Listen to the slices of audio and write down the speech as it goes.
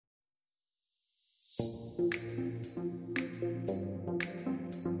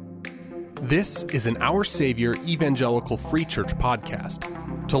This is an Our Savior Evangelical Free Church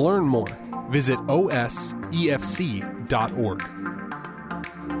podcast. To learn more, visit osefc.org.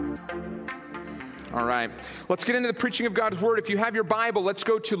 All right, let's get into the preaching of God's Word. If you have your Bible, let's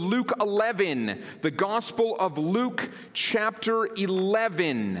go to Luke 11, the Gospel of Luke, chapter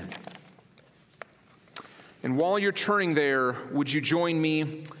 11. And while you're turning there, would you join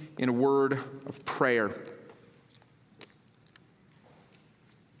me in a word of prayer?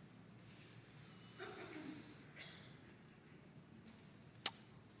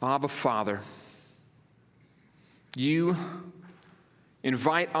 Abba, Father, you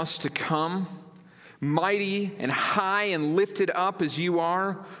invite us to come, mighty and high and lifted up as you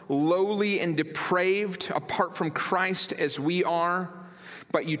are, lowly and depraved apart from Christ as we are,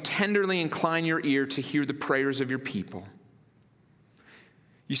 but you tenderly incline your ear to hear the prayers of your people.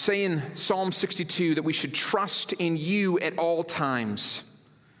 You say in Psalm 62 that we should trust in you at all times.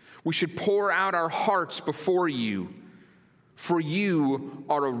 We should pour out our hearts before you, for you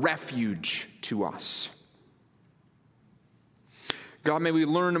are a refuge to us. God, may we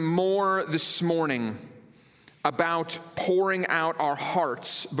learn more this morning about pouring out our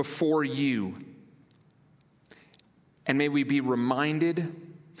hearts before you. And may we be reminded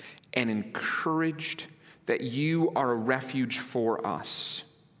and encouraged that you are a refuge for us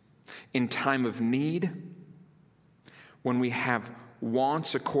in time of need, when we have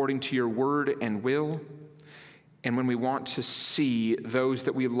wants according to your word and will, and when we want to see those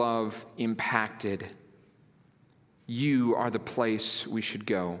that we love impacted. You are the place we should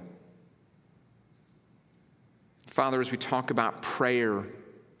go. Father, as we talk about prayer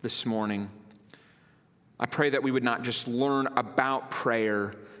this morning, I pray that we would not just learn about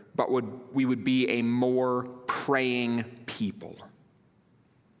prayer, but we would be a more praying people.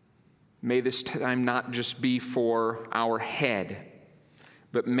 May this time not just be for our head,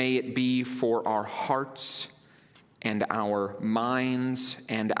 but may it be for our hearts and our minds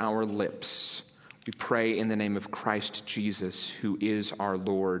and our lips. We pray in the name of Christ Jesus, who is our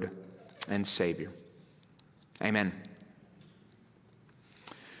Lord and Savior. Amen.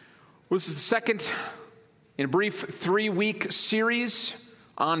 Well, this is the second in a brief 3-week series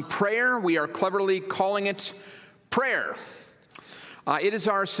on prayer. We are cleverly calling it Prayer. It is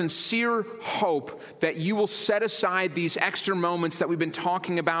our sincere hope that you will set aside these extra moments that we've been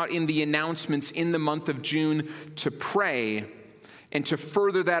talking about in the announcements in the month of June to pray. And to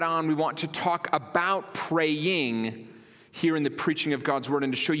further that on, we want to talk about praying here in the preaching of God's Word,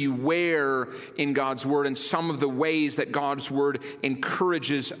 and to show you where in God's Word and some of the ways that God's Word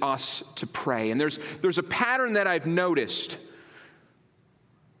encourages us to pray. And there's a pattern that I've noticed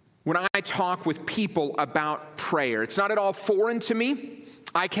when I talk with people about prayer. It's not at all foreign to me.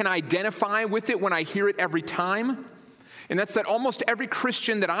 I can identify with it when I hear it every time. And that's that almost every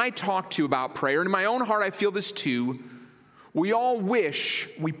Christian that I talk to about prayer, and in my own heart I feel this too, we all wish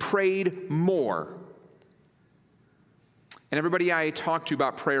we prayed more. And everybody I talk to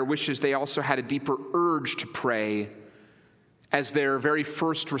about prayer wishes they also had a deeper urge to pray as their very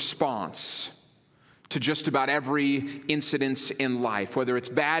first response to just about every incident in life, whether it's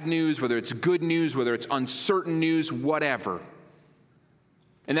bad news, whether it's good news, whether it's uncertain news, whatever.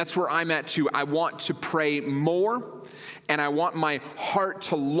 And that's where I'm at too. I want to pray more, and I want my heart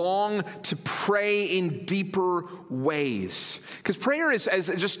to long to pray in deeper ways. Because prayer is, as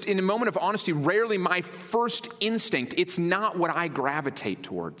just in a moment of honesty, rarely my first instinct. It's not what I gravitate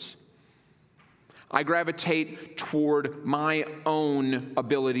towards. I gravitate toward my own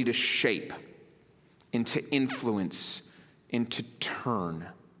ability to shape and to influence and to turn.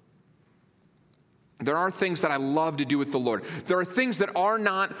 There are things that I love to do with the Lord. There are things that are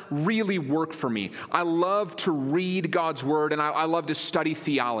not really work for me. I love to read God's Word, and I love to study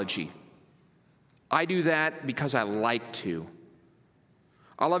theology. I do that because I like to.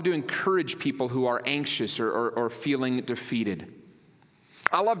 I love to encourage people who are anxious or feeling defeated.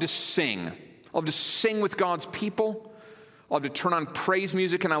 I love to sing. I love to sing with God's people. I love to turn on praise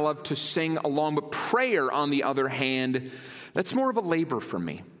music, and I love to sing along. But prayer, on the other hand, that's more of a labor for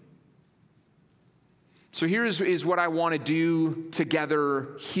me. So here's what I want to do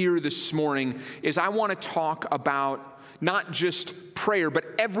together here this morning is I want to talk about not just prayer, but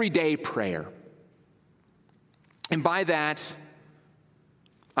everyday prayer. And by that,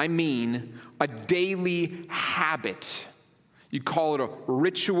 I mean a daily habit. You call it a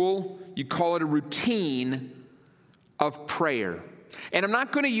ritual, you call it a routine of prayer. And I'm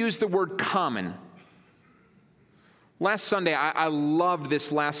not going to use the word common. Last Sunday, I loved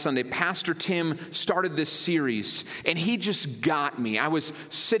this last Sunday. Pastor Tim started this series, and he just got me. I was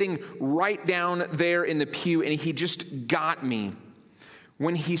sitting right down there in the pew, and he just got me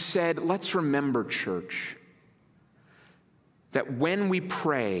when he said, let's remember, church, that when we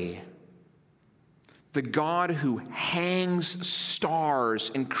pray, the God who hangs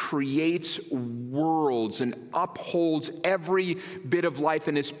stars and creates worlds and upholds every bit of life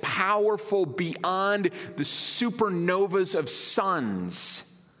and is powerful beyond the supernovas of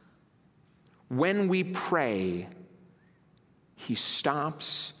suns, when we pray, he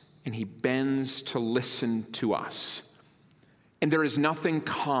stops and he bends to listen to us. And there is nothing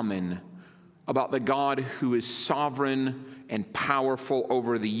common about the God who is sovereign and powerful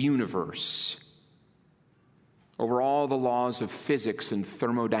over the universe, over all the laws of physics and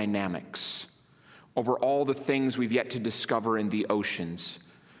thermodynamics, over all the things we've yet to discover in the oceans,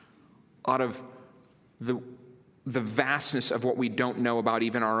 out of the vastness of what we don't know about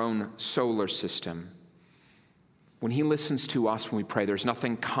even our own solar system. When he listens to us when we pray, there's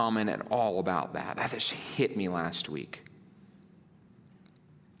nothing common at all about that. That just hit me last week.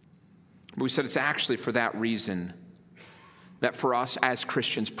 But we said it's actually for that reason that for us as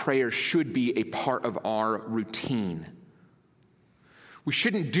Christians, prayer should be a part of our routine. We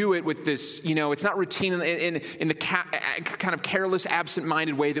shouldn't do it with this, it's not routine in the kind of careless,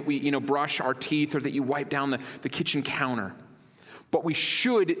 absent-minded way that we, brush our teeth or that you wipe down the kitchen counter. But we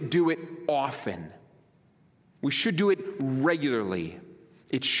should do it often. We should do it regularly.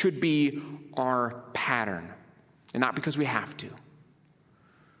 It should be our pattern. And not because we have to,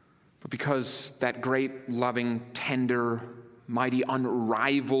 but because that great, loving, tender, mighty,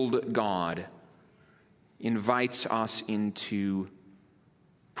 unrivaled God invites us into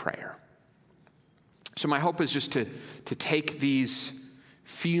prayer. So my hope is just to take these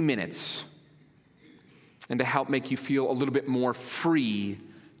few minutes and to help make you feel a little bit more free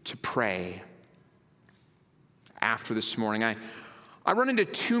to pray after this morning. I run into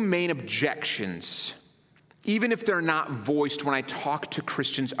two main objections, even if they're not voiced when I talk to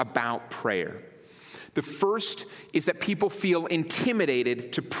Christians about prayer. The first is that people feel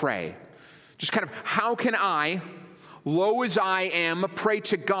intimidated to pray. Just kind of, how can I, low as I am, pray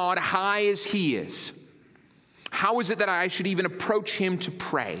to God high as he is? How is it that I should even approach him to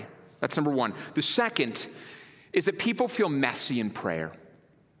pray? That's number one. The second is that people feel messy in prayer.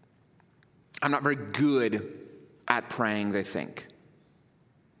 I'm not very good at praying, they think.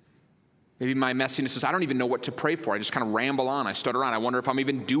 Maybe my messiness is I don't even know what to pray for. I just kind of ramble on. I stutter on. I wonder if I'm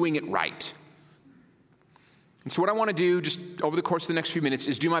even doing it right. And so what I want to do just over the course of the next few minutes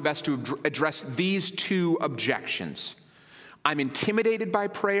is do my best to address these two objections. I'm intimidated by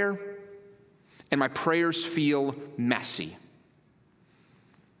prayer, and my prayers feel messy.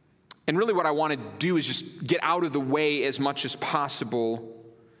 And really what I want to do is just get out of the way as much as possible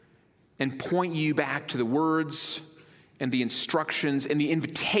and point you back to the words and the instructions and the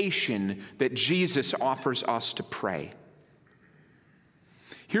invitation that Jesus offers us to pray.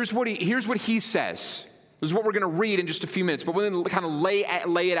 Here's what he says. This is what we're going to read in just a few minutes, but we're going to kind of lay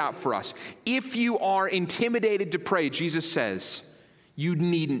it out for us. If you are intimidated to pray, Jesus says, you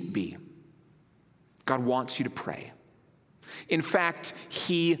needn't be. God wants you to pray. In fact,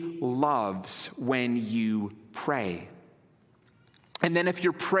 he loves when you pray. And then if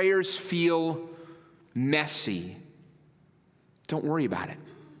your prayers feel messy, don't worry about it.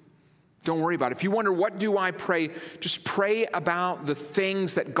 Don't worry about it. If you wonder, what do I pray? Just pray about the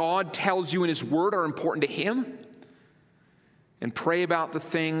things that God tells you in his word are important to him, and pray about the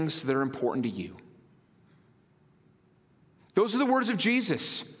things that are important to you. Those are the words of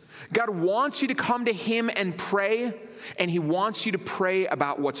Jesus. God wants you to come to him and pray, and he wants you to pray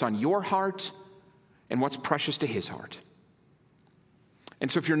about what's on your heart and what's precious to his heart.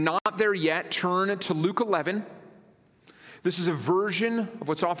 And so if you're not there yet, turn to Luke 11. This is a version of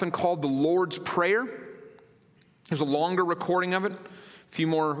what's often called the Lord's Prayer. There's a longer recording of it, a few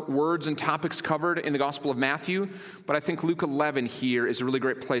more words and topics covered in the Gospel of Matthew, but I think Luke 11 here is a really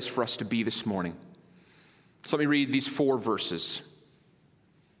great place for us to be this morning. So let me read these 4 verses.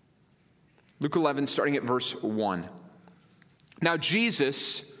 Luke 11, starting at verse 1. Now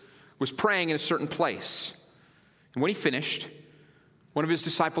Jesus was praying in a certain place, and when he finished, one of his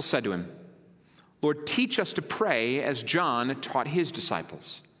disciples said to him, Lord, teach us to pray as John taught his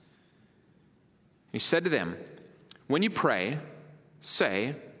disciples. He said to them, when you pray,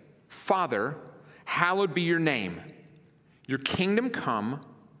 say, Father, hallowed be your name. Your kingdom come.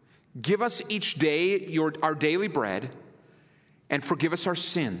 Give us each day our daily bread, and forgive us our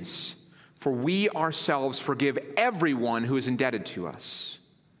sins, for we ourselves forgive everyone who is indebted to us.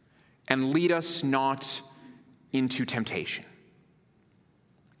 And lead us not into temptation.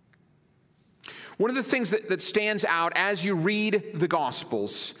 One of the things that stands out as you read the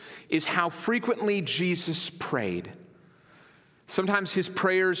Gospels is how frequently Jesus prayed. Sometimes his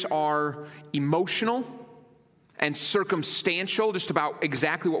prayers are emotional and circumstantial, just about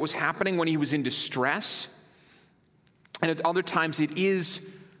exactly what was happening when he was in distress. And at other times it is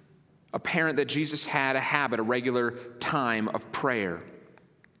apparent that Jesus had a habit, a regular time of prayer.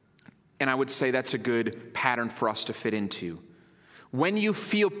 And I would say that's a good pattern for us to fit into. When you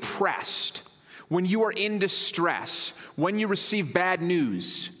feel pressed, when you are in distress, when you receive bad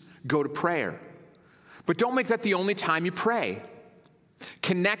news, go to prayer. But don't make that the only time you pray.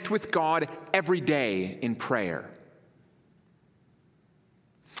 Connect with God every day in prayer.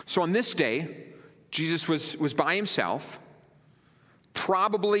 So on this day, Jesus was by himself,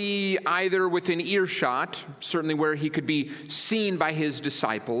 probably either within earshot, certainly where he could be seen by his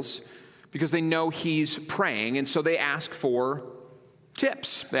disciples, because they know he's praying, and so they ask for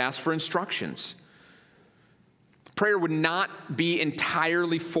tips. They ask for instructions. Prayer would not be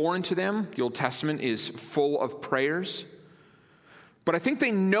entirely foreign to them. The Old Testament is full of prayers. But I think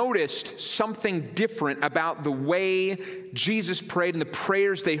they noticed something different about the way Jesus prayed and the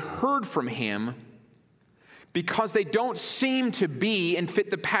prayers they heard from him, because they don't seem to be and fit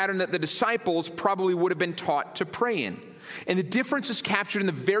the pattern that the disciples probably would have been taught to pray in. And the difference is captured in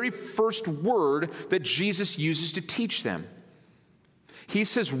the very first word that Jesus uses to teach them. He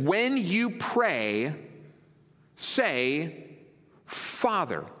says, when you pray, say,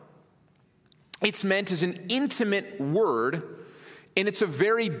 Father. It's meant as an intimate word, and it's a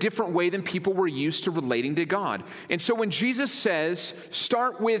very different way than people were used to relating to God. And so when Jesus says,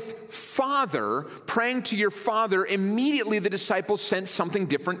 start with Father, praying to your Father, immediately the disciples sense something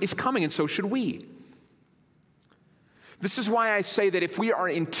different is coming, and so should we. This is why I say that if we are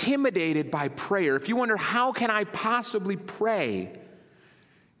intimidated by prayer, if you wonder, how can I possibly pray?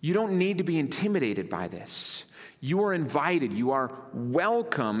 You don't need to be intimidated by this. You are invited, you are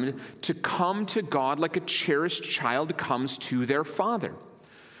welcome to come to God like a cherished child comes to their father.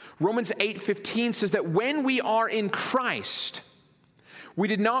 Romans 8:15 says that when we are in Christ, we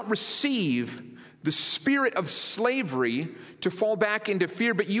did not receive the spirit of slavery to fall back into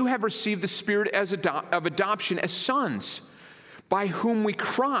fear, but you have received the spirit of adoption as sons, by whom we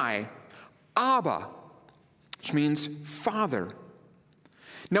cry, Abba, which means Father.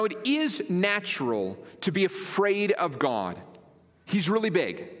 Now, it is natural to be afraid of God. He's really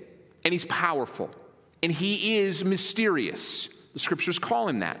big, and he's powerful, and he is mysterious. The scriptures call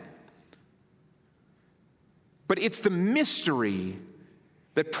him that. But it's the mystery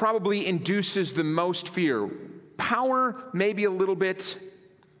that probably induces the most fear. Power, maybe a little bit,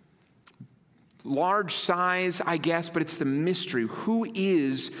 large size, I guess, but it's the mystery. Who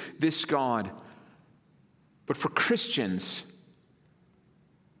is this God? But for Christians,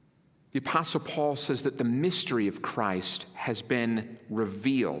 the Apostle Paul says that the mystery of Christ has been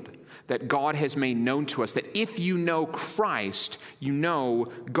revealed, that God has made known to us, that if you know Christ, you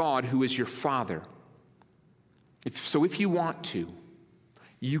know God who is your Father. If you want to,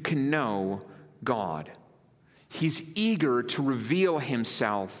 you can know God. He's eager to reveal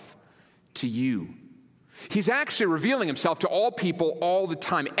himself to you. He's actually revealing himself to all people all the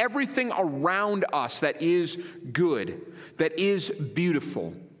time. Everything around us that is good, that is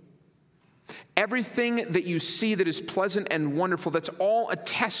beautiful, everything that you see that is pleasant and wonderful, that's all a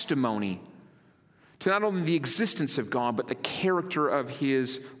testimony to not only the existence of God, but the character of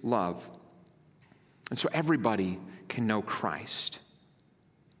his love. And so everybody can know Christ.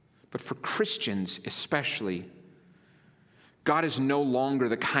 But for Christians especially, God is no longer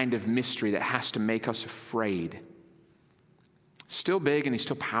the kind of mystery that has to make us afraid. Still big and he's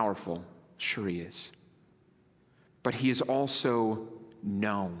still powerful. Sure he is. But he is also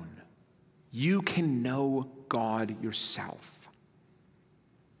known. You can know God yourself.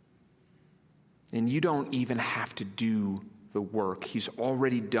 And you don't even have to do the work. He's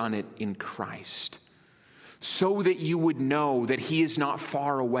already done it in Christ. So that you would know that he is not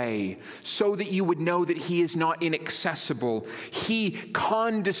far away. So that you would know that he is not inaccessible. He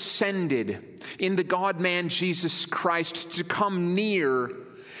condescended in the God-man Jesus Christ to come near.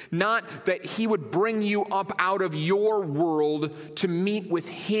 Not that he would bring you up out of your world to meet with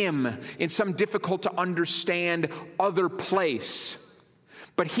him in some difficult to understand other place.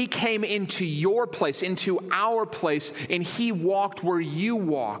 But he came into your place, into our place, and he walked where you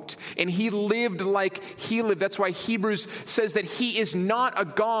walked, and he lived like he lived. That's why Hebrews says that he is not a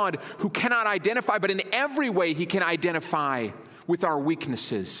God who cannot identify, but in every way he can identify with our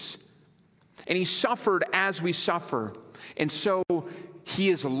weaknesses. And he suffered as we suffer, and so he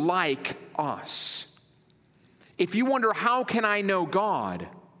is like us. If you wonder, how can I know God?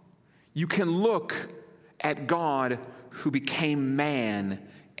 You can look at God who became man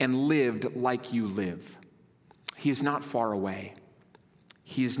and lived like you live. He is not far away.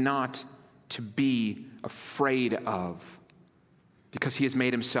 He is not to be afraid of, because he has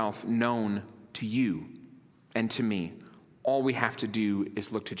made himself known to you and to me. All we have to do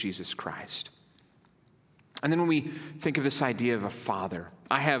is look to Jesus Christ. And then when we think of this idea of a father,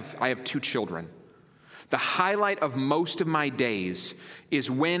 I have 2 children. The highlight of most of my days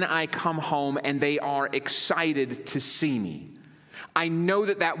is when I come home and they are excited to see me. I know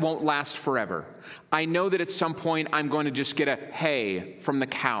that won't last forever. I know that at some point I'm going to just get a hey from the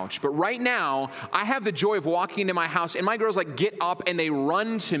couch. But right now, I have the joy of walking into my house and my girls get up and they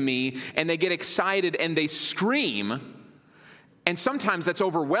run to me and they get excited and they scream. And sometimes that's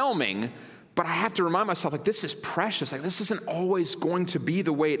overwhelming, but I have to remind myself, this is precious. This isn't always going to be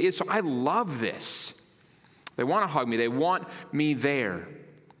the way it is. So I love this. They want to hug me. They want me there.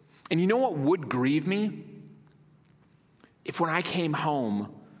 And you know what would grieve me? If when I came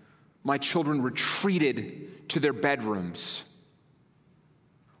home, my children retreated to their bedrooms,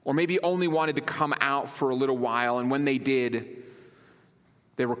 or maybe only wanted to come out for a little while, and when they did,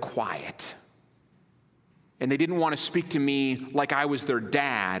 they were quiet. And they didn't want to speak to me like I was their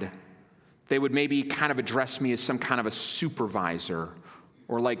dad. They would maybe kind of address me as some kind of a supervisor,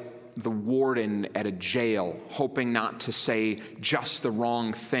 or like the warden at a jail, hoping not to say just the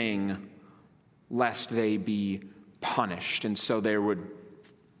wrong thing lest they be punished. And so they would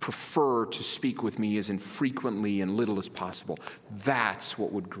prefer to speak with me as infrequently and little as possible. That's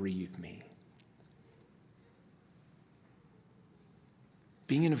what would grieve me.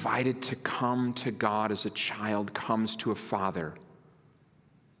 Being invited to come to God as a child comes to a father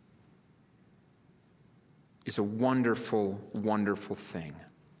is a wonderful, wonderful thing.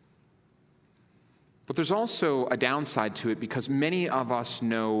 But there's also a downside to it, because many of us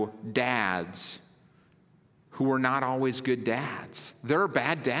know dads who are not always good dads. There are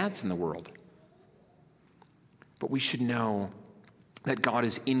bad dads in the world. But we should know that God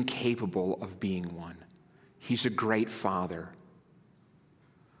is incapable of being one. He's a great father.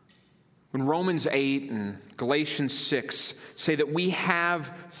 When Romans 8 and Galatians 6 say that we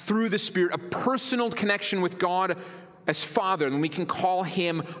have, through the Spirit, a personal connection with God as Father, and we can call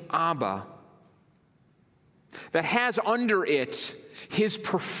him Abba, that has under it his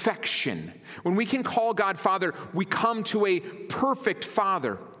perfection. When we can call God Father, we come to a perfect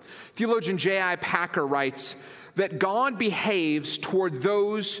Father. Theologian J.I. Packer writes that God behaves toward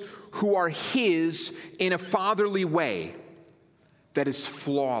those who are his in a fatherly way that is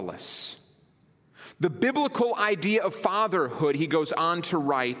flawless. The biblical idea of fatherhood, he goes on to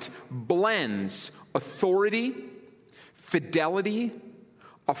write, blends authority, fidelity,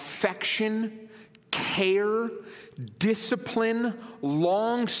 affection, care, discipline,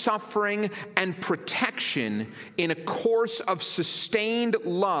 long-suffering, and protection in a course of sustained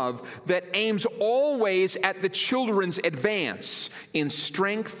love that aims always at the children's advance in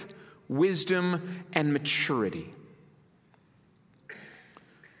strength, wisdom, and maturity.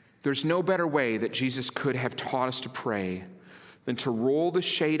 There's no better way that Jesus could have taught us to pray than to roll the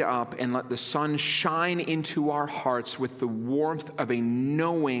shade up and let the sun shine into our hearts with the warmth of a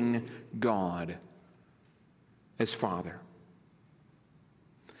knowing God as Father.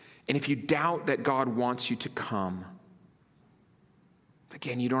 And if you doubt that God wants you to come,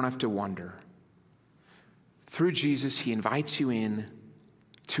 again, you don't have to wonder. Through Jesus, he invites you in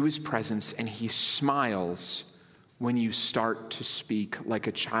to his presence, and he smiles when you start to speak like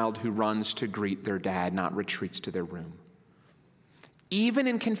a child who runs to greet their dad, not retreats to their room. Even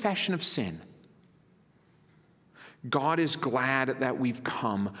in confession of sin, God is glad that we've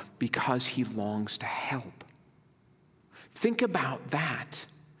come because he longs to help. Think about that.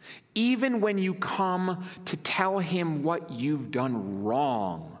 Even when you come to tell him what you've done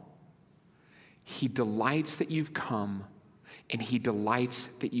wrong, he delights that you've come, and he delights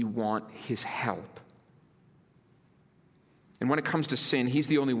that you want his help. And when it comes to sin, he's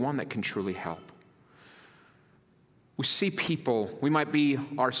the only one that can truly help. We see people, we might be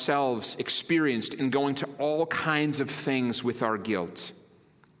ourselves experienced in going to all kinds of things with our guilt.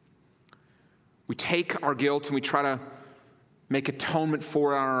 We take our guilt and we try to make atonement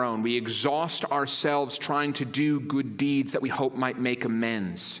for it on our own. We exhaust ourselves trying to do good deeds that we hope might make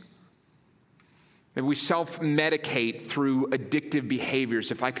amends. Maybe we self-medicate through addictive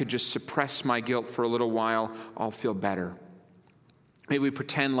behaviors. If I could just suppress my guilt for a little while, I'll feel better. Maybe we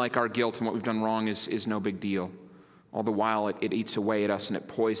pretend like our guilt and what we've done wrong is no big deal. All the while, it eats away at us and it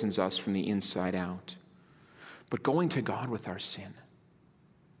poisons us from the inside out. But going to God with our sin,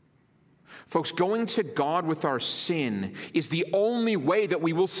 Folks, going to God with our sin is the only way that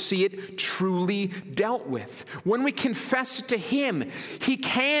we will see it truly dealt with. When we confess it to Him, He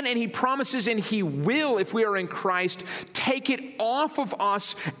can and He promises and He will, if we are in Christ, take it off of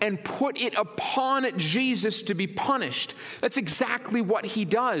us and put it upon Jesus to be punished. That's exactly what He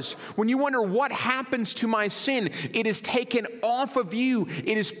does. When you wonder what happens to my sin, it is taken off of you.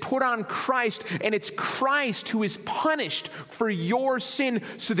 It is put on Christ, and it's Christ who is punished for your sin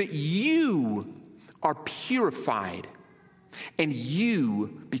so that you are purified and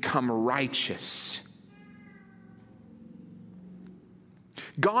you become righteous.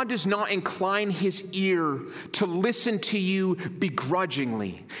 God does not incline His ear to listen to you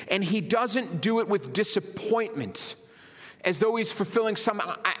begrudgingly, and He doesn't do it with disappointment, as though He's fulfilling some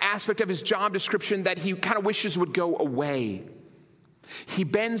aspect of His job description that He kind of wishes would go away. He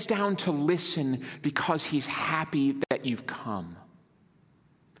bends down to listen because He's happy that you've come,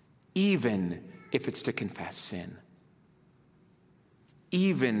 even if it's to confess sin,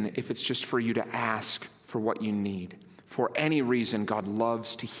 even if it's just for you to ask for what you need. For any reason, God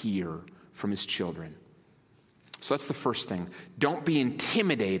loves to hear from His children. So that's the first thing. Don't be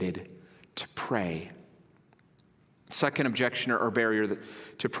intimidated to pray. Second objection or barrier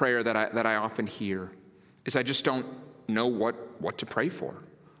to prayer that I often hear is I just don't know what to pray for.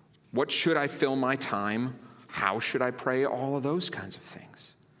 What should I fill my time? How should I pray? All of those kinds of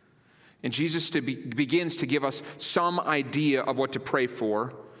things. And Jesus begins to give us some idea of what to pray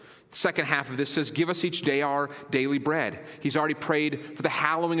for. The second half of this says, give us each day our daily bread. He's already prayed for the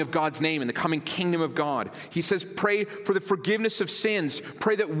hallowing of God's name and the coming kingdom of God. He says, pray for the forgiveness of sins.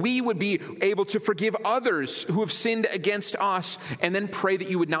 Pray that we would be able to forgive others who have sinned against us. And then pray that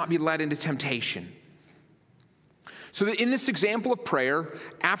you would not be led into temptation. So that in this example of prayer,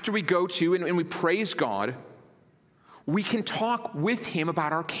 after we go to and we praise God, we can talk with Him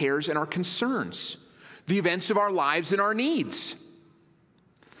about our cares and our concerns, the events of our lives and our needs.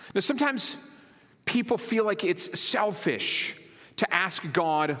 Now, sometimes people feel like it's selfish to ask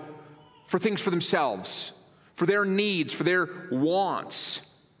God for things for themselves, for their needs, for their wants.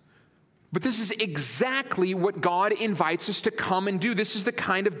 But this is exactly what God invites us to come and do. This is the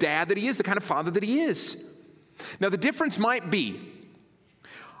kind of dad that He is, the kind of father that He is. Now, the difference might be,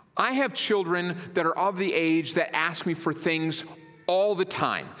 I have children that are of the age that ask me for things all the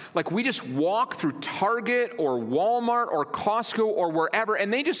time. Like we just walk through Target or Walmart or Costco or wherever,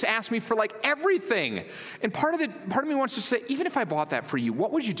 and they just ask me for like everything. And part of me wants to say, even if I bought that for you,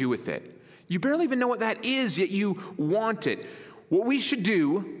 what would you do with it? You barely even know what that is, yet you want it. What we should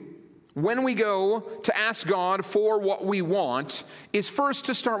do when we go to ask God for what we want is first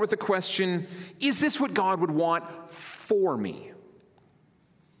to start with the question, is this what God would want for me?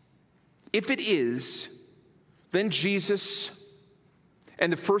 If it is, then Jesus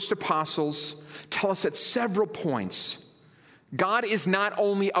and the first apostles tell us at several points, God is not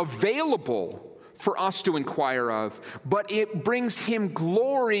only available for us to inquire of, but it brings Him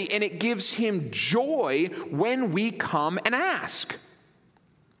glory and it gives Him joy when we come and ask.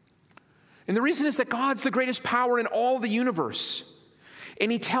 And the reason is that God's the greatest power in all the universe.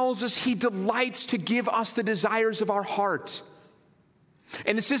 And He tells us He delights to give us the desires of our heart.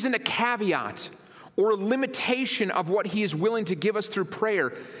 And this isn't a caveat or a limitation of what He is willing to give us through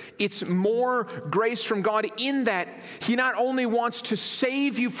prayer. It's more grace from God in that He not only wants to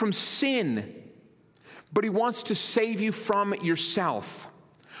save you from sin, but He wants to save you from yourself.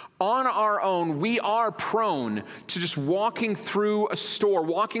 On our own, we are prone to just walking through a store,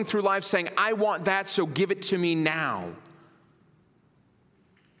 walking through life saying, I want that, so give it to me now.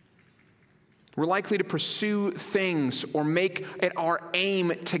 We're likely to pursue things or make it our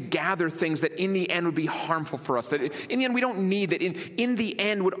aim to gather things that in the end would be harmful for us, that in the end we don't need, that in the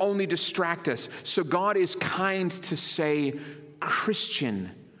end would only distract us. So God is kind to say,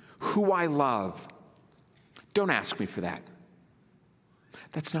 Christian, who I love, don't ask me for that.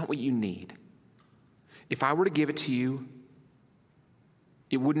 That's not what you need. If I were to give it to you,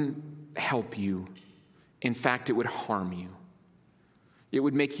 it wouldn't help you. In fact, it would harm you. It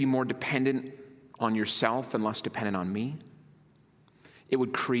would make you more dependent on yourself and less dependent on me. It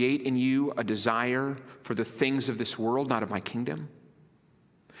would create in you a desire for the things of this world, not of my kingdom.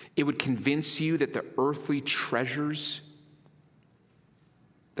 It would convince you that the earthly treasures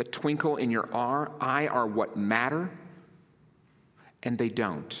that twinkle in your eye are what matter, and they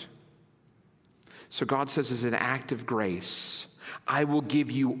don't. So God says, as an act of grace, I will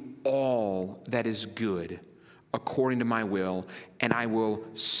give you all that is good according to my will, and I will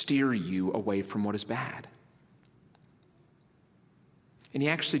steer you away from what is bad. And He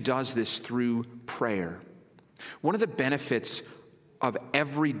actually does this through prayer. One of the benefits of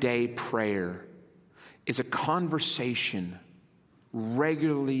everyday prayer is a conversation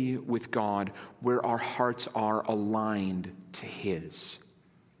regularly with God where our hearts are aligned to His.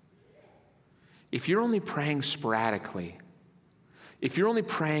 If you're only praying sporadically, if you're only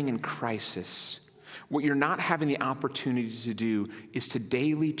praying in crisis, what you're not having the opportunity to do is to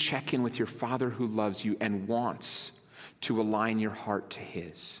daily check in with your Father who loves you and wants to align your heart to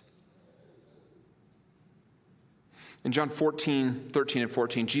His. In John 13 and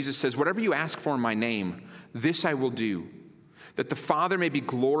 14, Jesus says, "Whatever you ask for in my name, this I will do, that the Father may be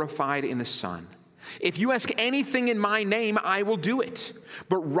glorified in the Son. If you ask anything in my name, I will do it."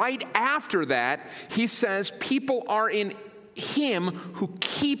 But right after that, he says, people are in him who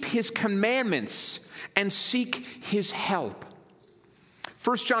keep his commandments and seek his help.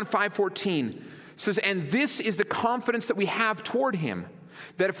 1 John 5:14 says, "And this is the confidence that we have toward him,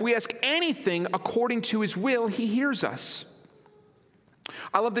 that if we ask anything according to his will, he hears us."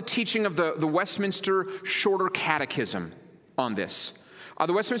 I love the teaching of the Westminster Shorter Catechism on this.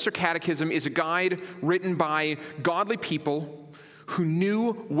 The Westminster Catechism is a guide written by godly people who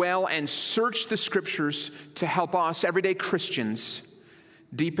knew well and searched the Scriptures to help us, everyday Christians,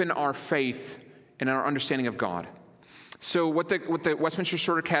 deepen our faith and our understanding of God. So what the Westminster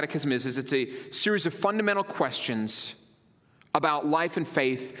Shorter Catechism is it's a series of fundamental questions about life and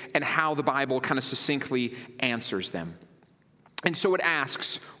faith and how the Bible kind of succinctly answers them. And so it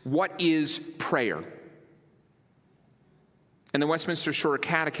asks, what is prayer? And the Westminster Shorter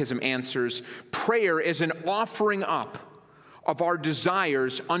Catechism answers, prayer is an offering up of our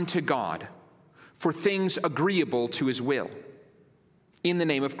desires unto God for things agreeable to his will, in the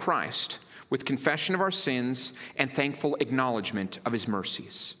name of Christ, with confession of our sins and thankful acknowledgement of his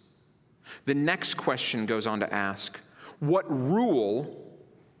mercies. The next question goes on to ask, what rule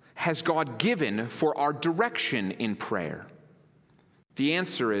has God given for our direction in prayer? The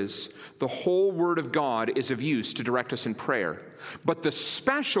answer is, the whole Word of God is of use to direct us in prayer. But the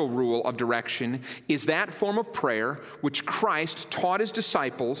special rule of direction is that form of prayer which Christ taught his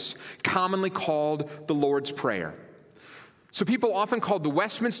disciples, commonly called the Lord's Prayer. So people often called the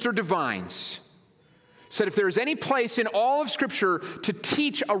Westminster Divines said if there is any place in all of Scripture to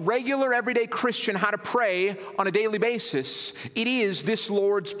teach a regular everyday Christian how to pray on a daily basis, it is this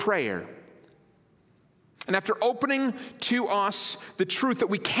Lord's Prayer. And after opening to us the truth that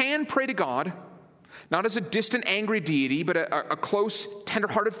we can pray to God, not as a distant, angry deity, but a close,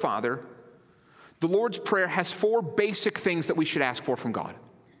 tender-hearted Father, the Lord's Prayer has 4 basic things that we should ask for from God.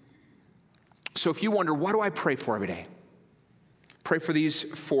 So if you wonder, what do I pray for every day? Pray for these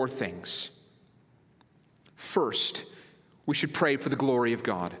 4 things. First, we should pray for the glory of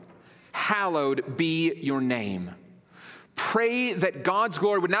God. Hallowed be your name. Pray that God's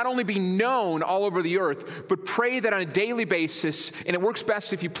glory would not only be known all over the earth, but pray that on a daily basis, and it works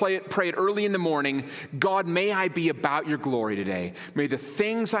best if you pray it early in the morning, God, may I be about your glory today. May the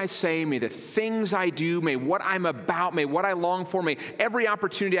things I say, may the things I do, may what I'm about, may what I long for, may every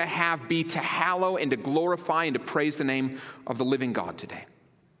opportunity I have be to hallow and to glorify and to praise the name of the living God today.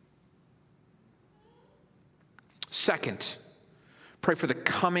 Second, pray for the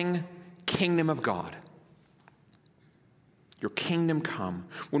coming kingdom of God. Your kingdom come.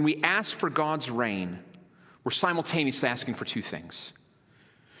 When we ask for God's reign, we're simultaneously asking for 2 things.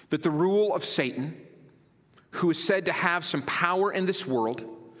 That the rule of Satan, who is said to have some power in this world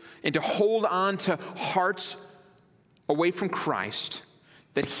and to hold on to hearts away from Christ,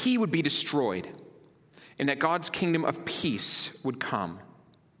 that he would be destroyed and that God's kingdom of peace would come.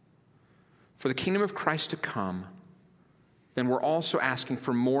 For the kingdom of Christ to come, then we're also asking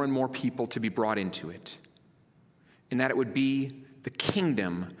for more and more people to be brought into it. And that it would be the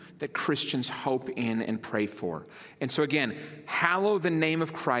kingdom that Christians hope in and pray for. And so again, hallow the name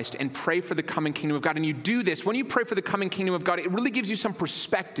of Christ and pray for the coming kingdom of God. And you do this, when you pray for the coming kingdom of God, it really gives you some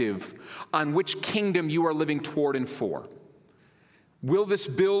perspective on which kingdom you are living toward and for. Will this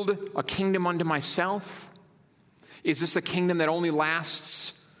build a kingdom unto myself? Is this a kingdom that only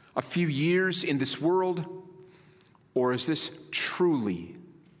lasts a few years in this world? Or is this truly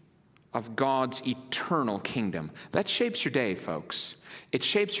of God's eternal kingdom? That shapes your day, folks. It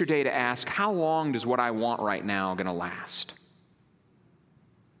shapes your day to ask, how long does what I want right now going to last?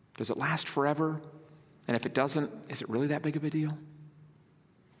 Does it last forever? And if it doesn't, is it really that big of a deal?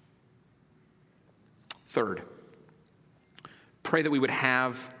 Third, pray that we would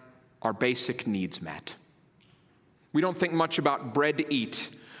have our basic needs met. We don't think much about bread to eat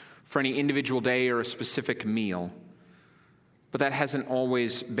for any individual day or a specific meal. But that hasn't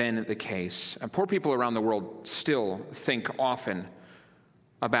always been the case. And poor people around the world still think often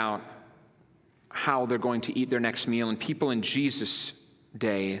about how they're going to eat their next meal, and people in Jesus'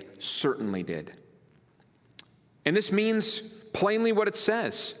 day certainly did. And this means plainly what it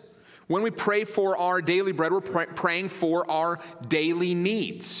says. When we pray for our daily bread, we're praying for our daily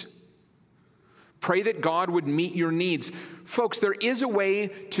needs. Pray that God would meet your needs. Folks, there is a way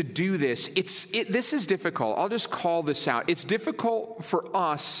to do this. This is difficult. I'll just call this out. It's difficult for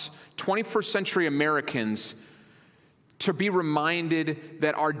us, 21st century Americans, to be reminded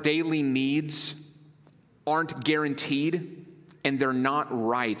that our daily needs aren't guaranteed and they're not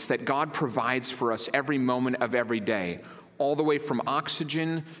rights, that God provides for us every moment of every day, all the way from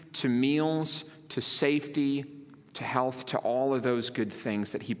oxygen to meals to safety to health, to all of those good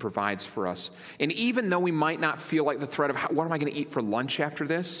things that he provides for us. And even though we might not feel like the threat of, what am I going to eat for lunch after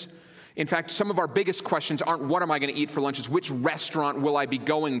this? In fact, some of our biggest questions aren't what am I going to eat for lunch, it's which restaurant will I be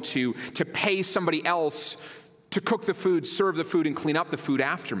going to pay somebody else to cook the food, serve the food, and clean up the food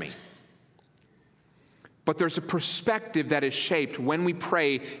after me. But there's a perspective that is shaped when we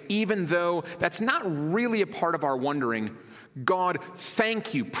pray, even though that's not really a part of our wondering. God,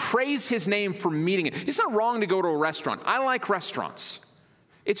 thank you. Praise his name for meeting it. It's not wrong to go to a restaurant. I like restaurants.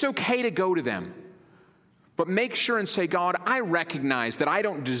 It's okay to go to them. But make sure and say, God, I recognize that I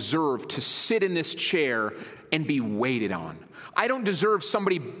don't deserve to sit in this chair and be waited on. I don't deserve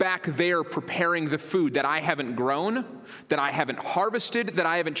somebody back there preparing the food that I haven't grown, that I haven't harvested, that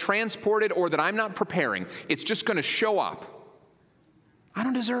I haven't transported, or that I'm not preparing. It's just going to show up. I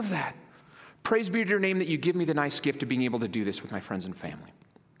don't deserve that. Praise be to your name that you give me the nice gift of being able to do this with my friends and family.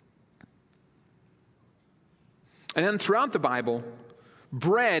 And then throughout the Bible,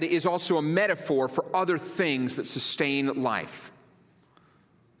 bread is also a metaphor for other things that sustain life.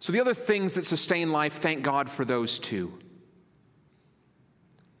 So the other things that sustain life, thank God for those too.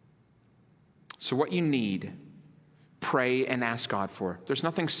 So what you need, pray and ask God for. There's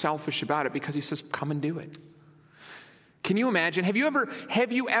nothing selfish about it because he says, come and do it. Can you imagine? Have you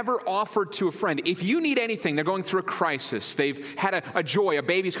ever offered to a friend, if you need anything, they're going through a crisis, they've had a joy, a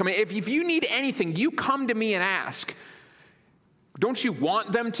baby's coming, if you need anything, you come to me and ask. Don't you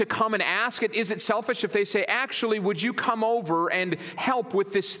want them to come and ask it? Is it selfish if they say, actually, would you come over and help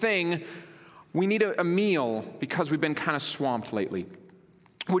with this thing? We need a meal because we've been kind of swamped lately.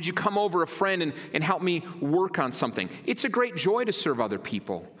 Would you come over, a friend, and help me work on something? It's a great joy to serve other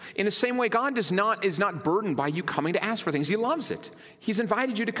people. In the same way, God is not burdened by you coming to ask for things. He loves it. He's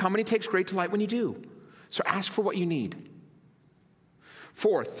invited you to come, and he takes great delight when you do. So ask for what you need.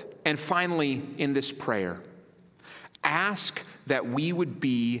 Fourth, and finally in this prayer, ask that we would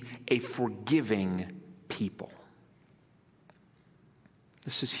be a forgiving people.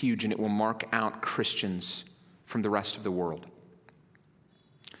 This is huge, and it will mark out Christians from the rest of the world.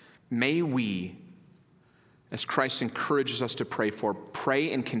 May we, as Christ encourages us to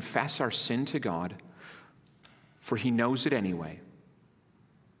pray and confess our sin to God, for he knows it anyway.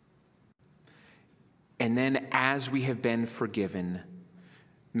 And then as we have been forgiven,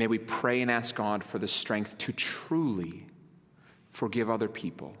 may we pray and ask God for the strength to truly forgive other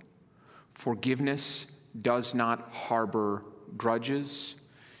people. Forgiveness does not harbor grudges,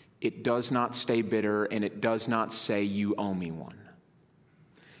 it does not stay bitter, and it does not say, you owe me one.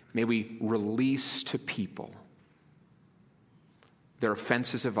 May we release to people their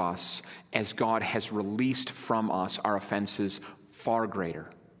offenses of us as God has released from us our offenses far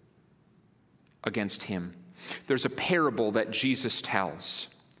greater against him. There's a parable that Jesus tells.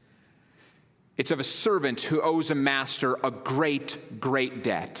 It's of a servant who owes a master a great, great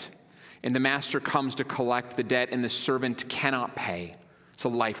debt. And the master comes to collect the debt, and the servant cannot pay. It's a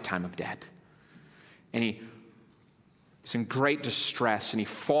lifetime of debt. And he's in great distress, and he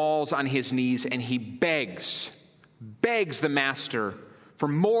falls on his knees, and he begs the master for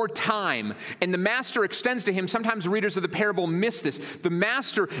more time. And the master extends to him, sometimes readers of the parable miss this, the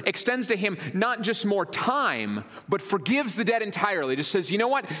master extends to him not just more time, but forgives the debt entirely. Just says, you know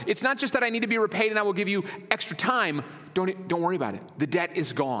what, it's not just that I need to be repaid and I will give you extra time. Don't worry about it. The debt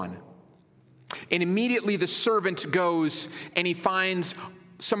is gone. And immediately the servant goes and he finds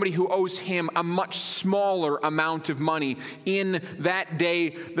somebody who owes him a much smaller amount of money. In that day,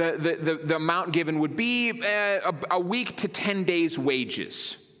 the amount given would be a week to 10 days'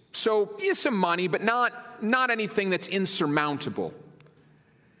 wages. So, yeah, some money, but not anything that's insurmountable.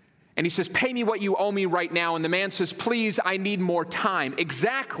 And he says, pay me what you owe me right now. And the man says, please, I need more time.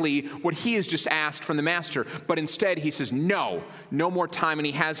 Exactly what he has just asked from the master. But instead, he says, no more time. And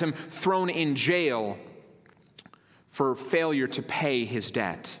he has him thrown in jail for failure to pay his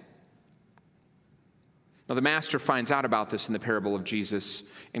debt. Now, the master finds out about this in the parable of Jesus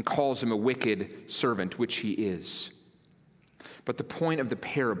and calls him a wicked servant, which he is. But the point of the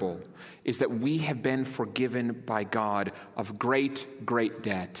parable is that we have been forgiven by God of great, great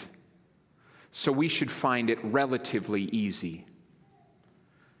debt. So we should find it relatively easy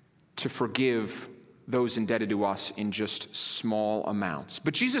to forgive those indebted to us in just small amounts.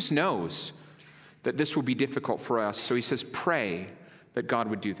 But Jesus knows that this will be difficult for us, so he says, pray that God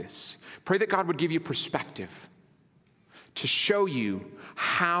would do this. Pray that God would give you perspective to show you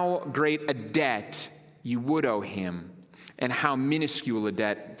how great a debt you would owe him and how minuscule a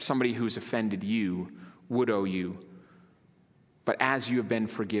debt somebody who's offended you would owe you. But as you have been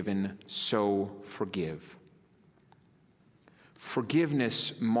forgiven, so forgive.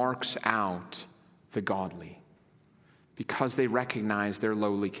 Forgiveness marks out the godly because they recognize their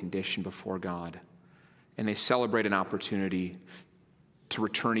lowly condition before God, and they celebrate an opportunity to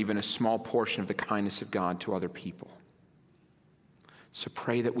return even a small portion of the kindness of God to other people. So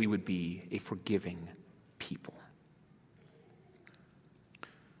pray that we would be a forgiving people.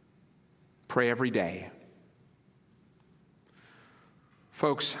 Pray every day.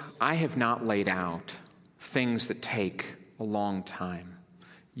 Folks, I have not laid out things that take a long time.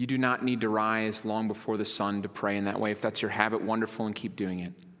 You do not need to rise long before the sun to pray in that way. If that's your habit, wonderful, and keep doing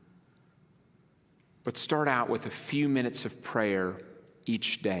it. But start out with a few minutes of prayer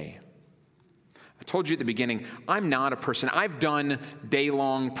each day. I told you at the beginning, I'm not a person. I've done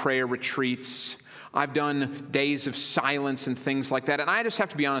day-long prayer retreats. I've done days of silence and things like that. And I just have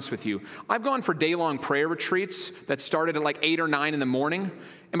to be honest with you. I've gone for day-long prayer retreats that started at like 8 or 9 in the morning.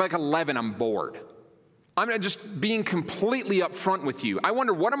 And by like 11, I'm bored. I'm just being completely upfront with you. I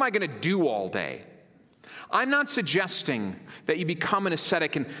wonder, what am I going to do all day? I'm not suggesting that you become an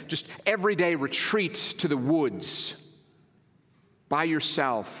ascetic and just every day retreat to the woods by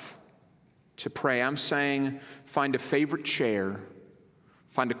yourself to pray. I'm saying find a favorite chair,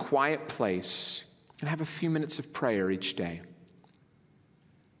 find a quiet place, and have a few minutes of prayer each day.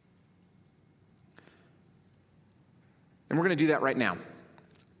 And we're going to do that right now.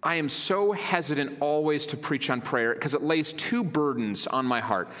 I am so hesitant always to preach on prayer because it lays two burdens on my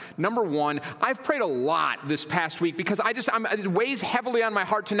heart. Number one, I've prayed a lot this past week because it weighs heavily on my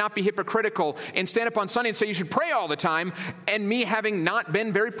heart to not be hypocritical and stand up on Sunday and say you should pray all the time, and me having not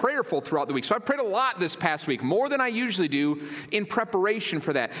been very prayerful throughout the week. So I've prayed a lot this past week, more than I usually do in preparation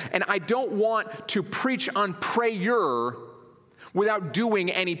for that. And I don't want to preach on prayer without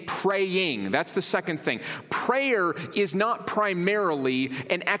doing any praying. That's the second thing. Prayer is not primarily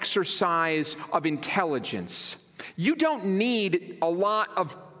an exercise of intelligence. You don't need a lot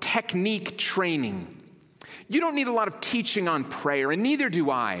of technique training. You don't need a lot of teaching on prayer, and neither do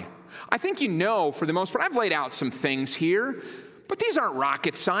I. I think you know, for the most part, I've laid out some things here, but these aren't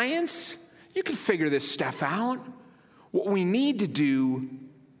rocket science. You can figure this stuff out. What we need to do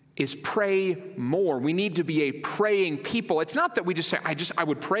is pray more. We need to be a praying people. It's not that we just say, I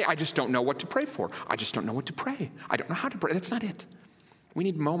would pray, I just don't know what to pray for. I just don't know what to pray. I don't know how to pray. That's not it. We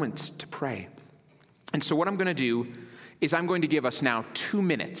need moments to pray. And so what I'm going to do is I'm going to give us now 2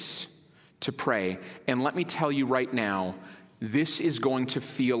 minutes to pray. And let me tell you right now, this is going to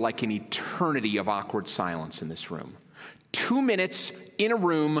feel like an eternity of awkward silence in this room. 2 minutes in a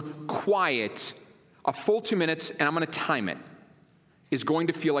room, quiet, a full 2 minutes, and I'm going to time it. Is going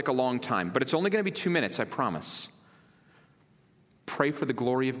to feel like a long time, but it's only going to be 2 minutes, I promise. Pray for the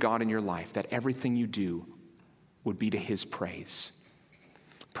glory of God in your life, that everything you do would be to his praise.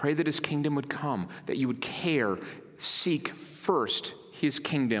 Pray that his kingdom would come, that you would care, seek first his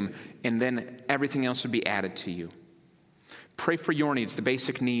kingdom, and then everything else would be added to you. Pray for your needs, the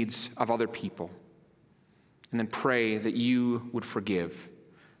basic needs of other people, and then pray that you would forgive.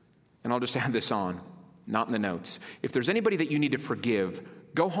 And I'll just add this on. Not in the notes. If there's anybody that you need to forgive,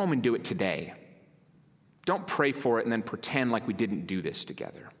 go home and do it today. Don't pray for it and then pretend like we didn't do this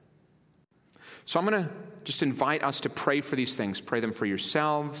together. So I'm going to just invite us to pray for these things. Pray them for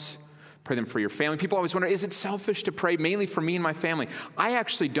yourselves. Pray them for your family. People always wonder, is it selfish to pray mainly for me and my family? I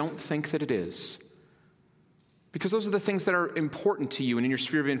actually don't think that it is. Because those are the things that are important to you and in your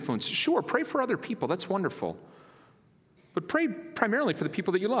sphere of influence. Sure, pray for other people. That's wonderful. But pray primarily for the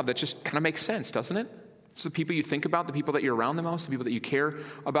people that you love. That just kind of makes sense, doesn't it? It's the people you think about, the people that you're around the most, the people that you care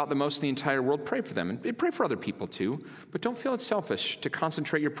about the most in the entire world. Pray for them. And pray for other people too. But don't feel it's selfish to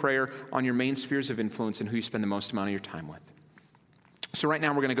concentrate your prayer on your main spheres of influence and who you spend the most amount of your time with. So right now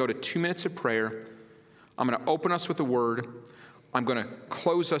we're going to go to 2 minutes of prayer. I'm going to open us with a word. I'm going to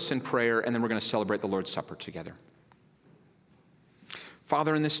close us in prayer, and then we're going to celebrate the Lord's Supper together.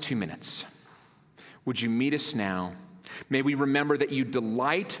 Father, in this 2 minutes, would you meet us now? May we remember that you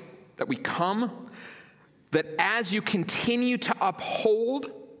delight, that we come, that as you continue to uphold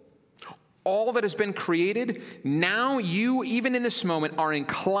all that has been created, now you, even in this moment, are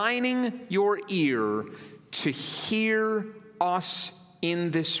inclining your ear to hear us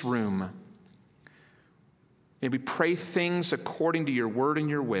in this room. May we pray things according to your word and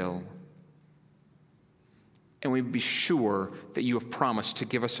your will. And we be sure that you have promised to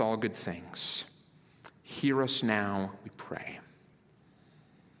give us all good things. Hear us now, we pray.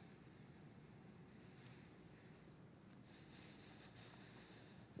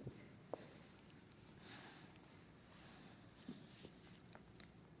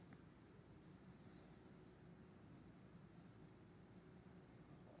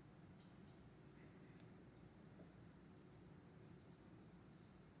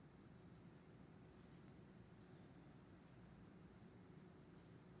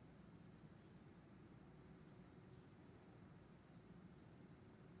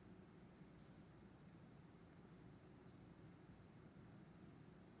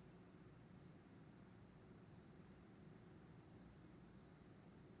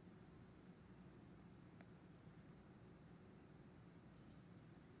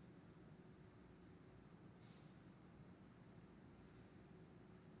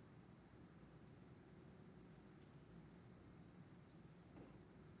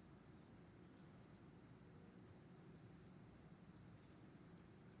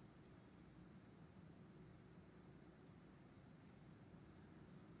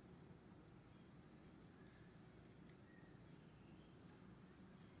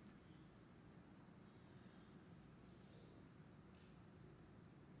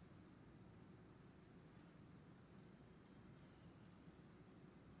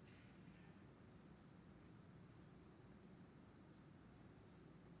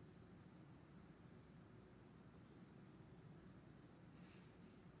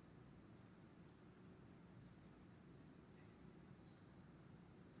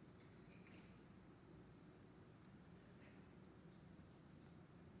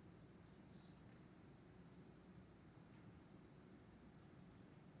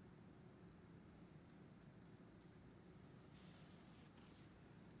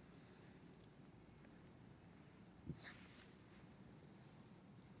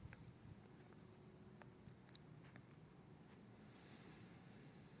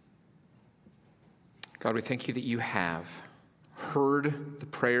 God, we thank you that you have heard the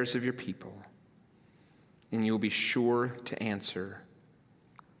prayers of your people, and you will be sure to answer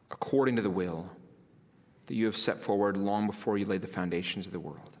according to the will that you have set forward long before you laid the foundations of the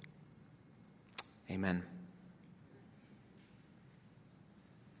world. Amen.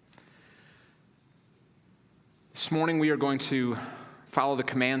 This morning we are going to follow the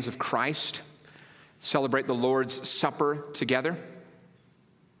commands of Christ, celebrate the Lord's Supper together.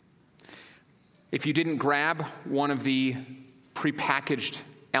 If you didn't grab one of the prepackaged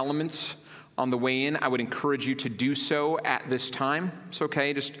elements on the way in, I would encourage you to do so at this time. It's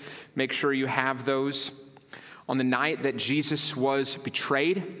okay, just make sure you have those. On the night that Jesus was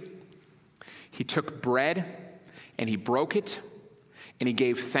betrayed, he took bread and he broke it and he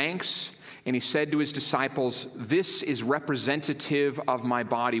gave thanks and he said to his disciples, "This is representative of my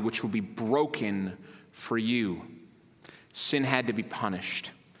body, which will be broken for you." Sin had to be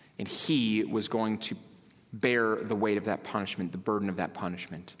punished. And he was going to bear the weight of that punishment, the burden of that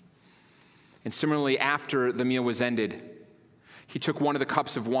punishment. And similarly, after the meal was ended, he took one of the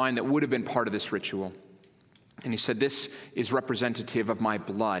cups of wine that would have been part of this ritual. And he said, "This is representative of my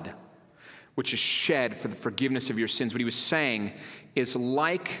blood, which is shed for the forgiveness of your sins." What he was saying is,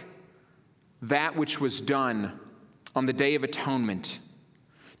 like that which was done on the Day of Atonement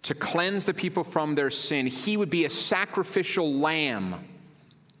to cleanse the people from their sin, he would be a sacrificial lamb,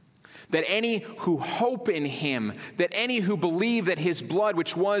 that any who hope in him, that any who believe that his blood,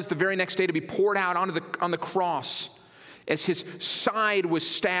 which was the very next day to be poured out on the cross, as his side was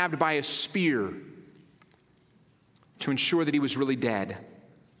stabbed by a spear to ensure that he was really dead,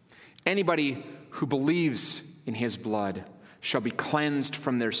 anybody who believes in his blood shall be cleansed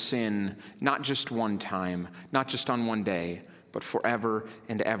from their sin, not just one time, not just on one day, but forever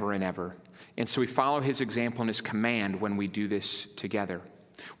and ever and ever. And so we follow his example and his command when we do this together.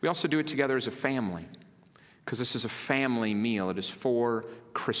 We also do it together as a family, because this is a family meal. It is for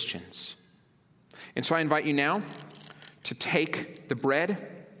Christians. And so I invite you now to take the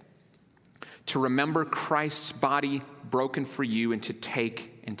bread, to remember Christ's body broken for you, and to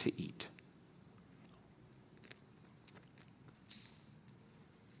take and to eat.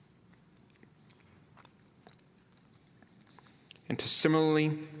 And to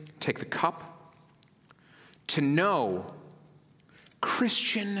similarly take the cup, to know,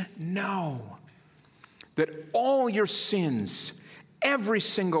 Christian, know that all your sins every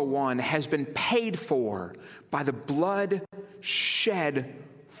single one has been paid for by the blood shed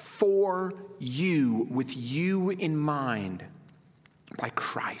for you, with you in mind, by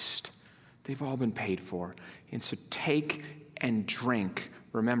Christ. They've all been paid for. And so take and drink,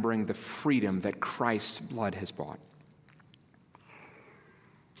 remembering the freedom that Christ's blood has bought.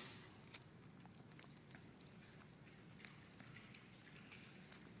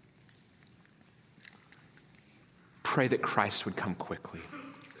 Pray that Christ would come quickly.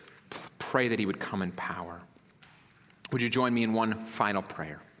 Pray that he would come in power. Would you join me in one final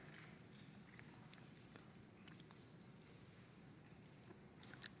prayer?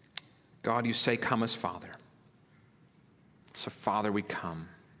 God, you say, come as Father. So, Father, we come.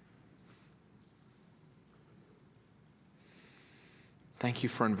 Thank you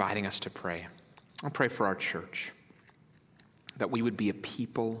for inviting us to pray. I pray for our church, that we would be a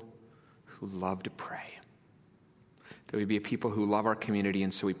people who love to pray, that we be a people who love our community,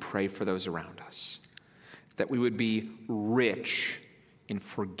 and so we pray for those around us, that we would be rich in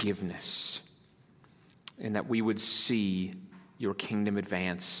forgiveness, and that we would see your kingdom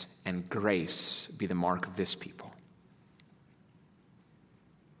advance and grace be the mark of this people.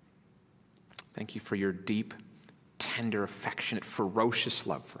 Thank you for your deep, tender, affectionate, ferocious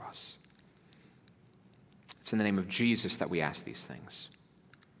love for us. It's in the name of Jesus that we ask these things.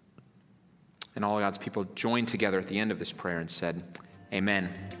 And all God's people joined together at the end of this prayer and said, Amen.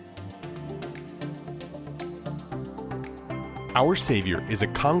 Our Savior is a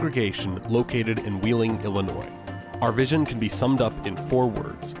congregation located in Wheeling, Illinois. Our vision can be summed up in 4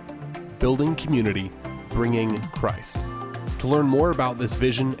 words: building community, bringing Christ. To learn more about this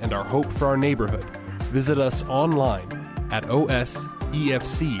vision and our hope for our neighborhood, visit us online at osefc.org.